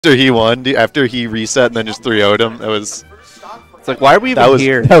After he won, after he reset and then just 3-0'd him, it was... It's like, why are we even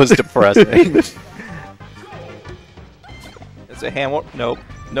here? That was depressing. It's a hand warp. Nope.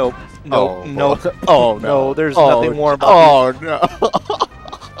 Nope. Nope. Oh, nope. Oh, no. There's nothing more about Oh, no.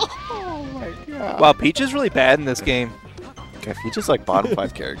 Oh, my God. Wow, Peach is really bad in this game. Okay, Peach is like bottom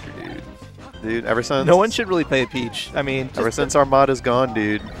 5 character, dude. Dude, ever since... No one should really play Peach. I mean... Ever since Armada's gone,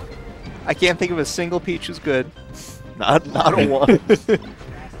 dude. I can't think of a single Peach who's good. Not a one.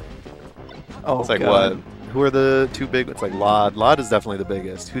 Oh, it's like God. what? Who are the two big? It's like Lod. Lod is definitely the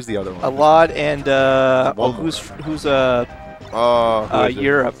biggest. Who's the other one? Lod and who's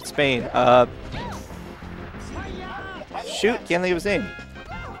Europe, Spain. Shoot, can't think of his name.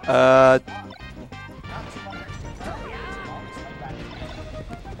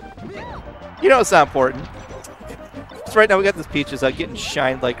 You know it's not important. So right now we got this Peach is getting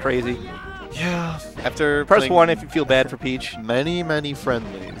shined like crazy. Yeah. After press 1 if you feel bad for Peach. Many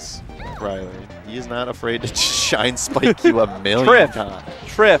friendlies. Riley. He is not afraid to shine spike you a million times.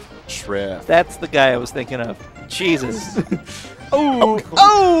 Triff. That's the guy I was thinking of. Jesus.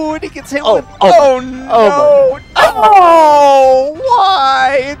 Oh, and he gets hit with... Oh, no. Oh,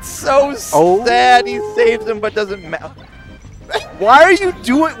 why? It's so sad he saves him but doesn't matter. Why are you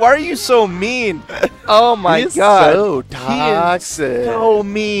doing... Why are you so mean? Oh, my God. So toxic. He is so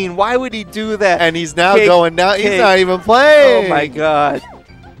mean. Why would he do that? And he's now going down. He's not even playing. Oh, my God.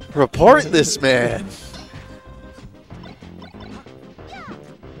 Report this man.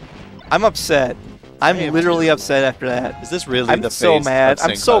 I'm upset. I'm literally upset after that. Is this really I'm the so face mad. of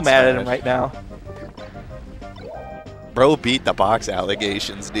I'm so mad at him Smash? right now. Bro beat the box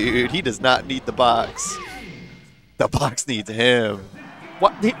allegations, dude. He does not need the box. The box needs him.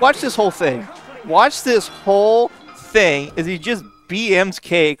 Watch this whole thing. Watch this whole thing as he just BM's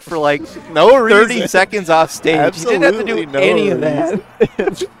Cake for like no reason. 30 seconds off stage. Absolutely he didn't have to do any of that.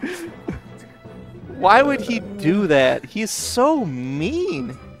 Why would he do that? He's so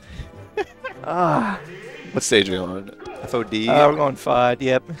mean. What stage are we on? FOD? We're going 5,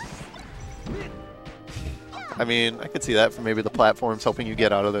 yep. I mean, I could see that for maybe the platforms helping you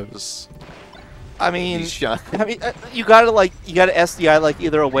get out of those. I mean, you gotta SDI like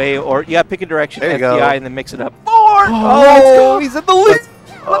either away or you gotta pick a direction SDI and then mix it up. Oh, let's go! He's in the lead. Let's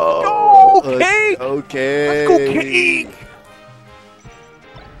go, Cake! Okay. Let's go, Cake!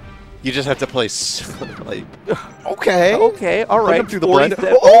 You just have to play like. Okay. Okay. All right. Through the blender.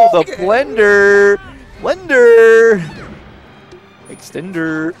 The blender.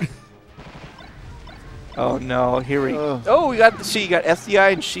 Extender. Oh no! Here we go. Oh, you got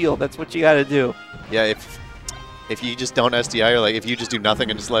SDI and shield. That's what you got to do. Yeah, if you just don't SDI or like if you just do nothing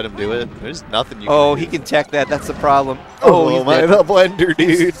and just let him do it, there's nothing you can Oh, do. he can tech that. That's the problem. Oh, my the blender, dude.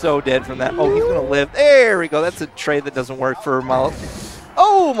 He's so dead from that. Oh, he's going to live. There we go. That's a trade that doesn't work for Malo.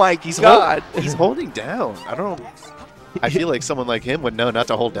 Oh, my God. He's holding down. I don't know. I feel like someone like him would know not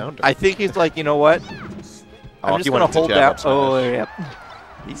to hold down. I think he's like, you know what? I'm just going to hold down. Oh, yeah.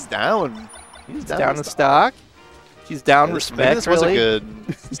 He's down. He's down in stock. He's down respect. This was a good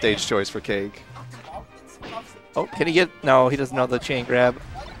stage choice for Cake. Oh, can he get? No, he doesn't know the chain grab.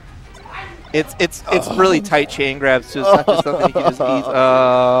 It's really tight chain grabs too. It's not just something he can just ease.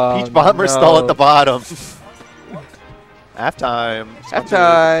 Peach Bomber stall at the bottom. Halftime.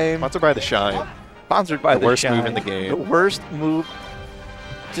 Sponsored by the Shine. Sponsored by the worst Shine. move in the game. The worst move.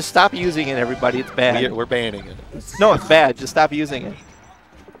 Just stop using it, everybody. It's bad. We're banning it. No, it's bad. Just stop using it.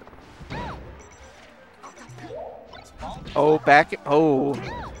 Oh, back. Oh.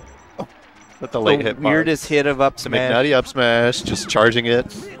 With the late hit. Weirdest hit of up smash. McNutty up smash, just charging it,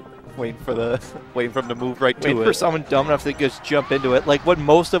 waiting for him to move right to it. Waiting for someone dumb enough to just jump into it, like what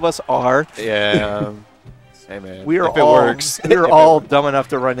most of us are. Yeah. Hey man. We're if it works. We're all dumb enough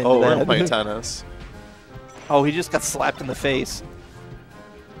to run into that. We're playing tennis. Oh, he just got slapped in the face.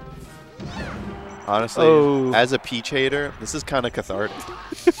 Honestly, as a Peach hater, this is kind of cathartic.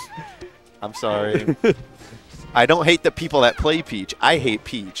 I'm sorry. I don't hate the people that play Peach. I hate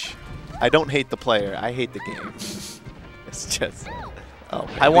Peach. I don't hate the player. I hate the game. It's just... Oh,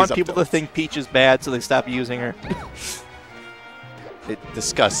 man, I want people to think Peach is bad so they stop using her. It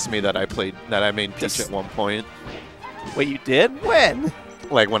disgusts me that I made Peach at one point. Wait, you did? When?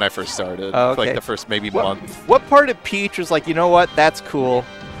 Like when I first started. Oh, okay. Like the first maybe month. What part of Peach was like, you know what, that's cool?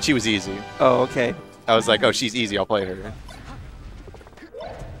 She was easy. Oh, okay. I was like, oh, she's easy, I'll play her.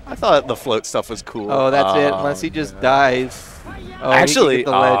 I thought the float stuff was cool. Oh, that's it, unless he just dies. Oh, actually, he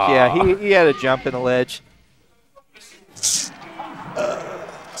the ledge. Yeah, he had a jump in the ledge.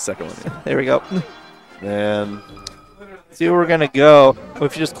 Second one. There we go. Man. See where we're going to go. Oh,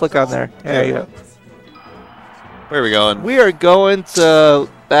 if you just click on there. There you go. Where are we going? We are going to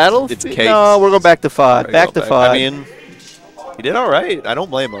Battle? It's Cake. No, we're going back to FUD. Back to FUD. I mean, he did all right. I don't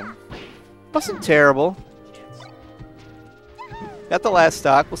blame him. Wasn't terrible. Got the last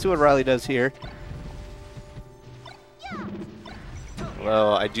stock. We'll see what Riley does here.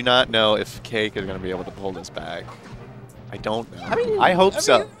 Well, I do not know if Cake is going to be able to pull this back. I don't know. I hope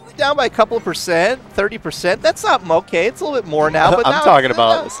so. Down by a couple of percent, 30%. That's not okay. It's a little bit more now. But I'm talking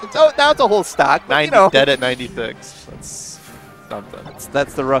about now it's a whole stock. But, 90, dead at 96. That's something.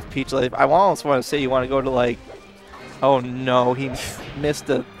 That's the rough peach life. I almost want to say you want to go to like, oh no, he missed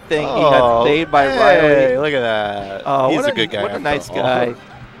a thing. He got saved by Riley. Look at that. Oh, he's a good guy. What a nice guy.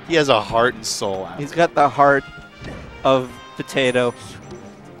 He has a heart and soul. He's got the heart of potato.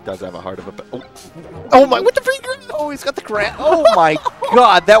 Does have a heart of a. Oh my! What the freak? Oh, he's got the crap. Oh my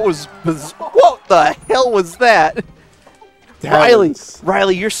God, that was. What the hell was that?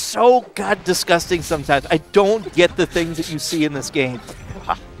 Riley, you're so god disgusting sometimes. I don't get the things that you see in this game.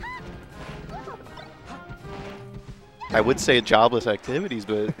 I would say jobless activities,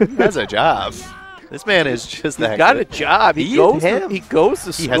 but he has a job. This man is just that. He's got good. a job. He goes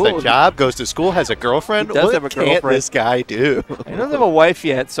to school. He has a job, goes to school, has a girlfriend. He does have a girlfriend. What this guy do? He doesn't have a wife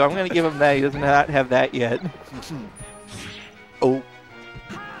yet, so I'm going to give him that. He does not have that yet.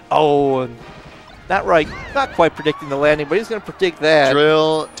 Oh, not right. Not quite predicting the landing, but he's going to predict that.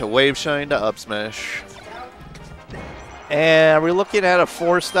 Drill to wave shine to up smash. And are we looking at a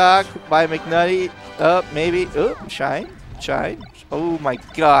 4-stock by McNutty? Maybe. Shine. Oh my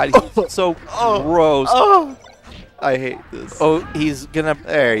God, he's so gross. Oh, I hate this. Oh, he's gonna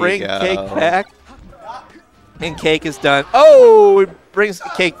bring Cake back, and Cake is done. Oh, it brings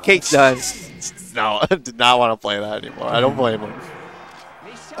Cake. Cake's done. No, I did not want to play that anymore. I don't blame him.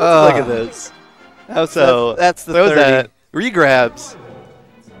 Look at this. That's the 30. That regrabs.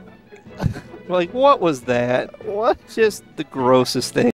 Like, what was that? What? Just the grossest thing.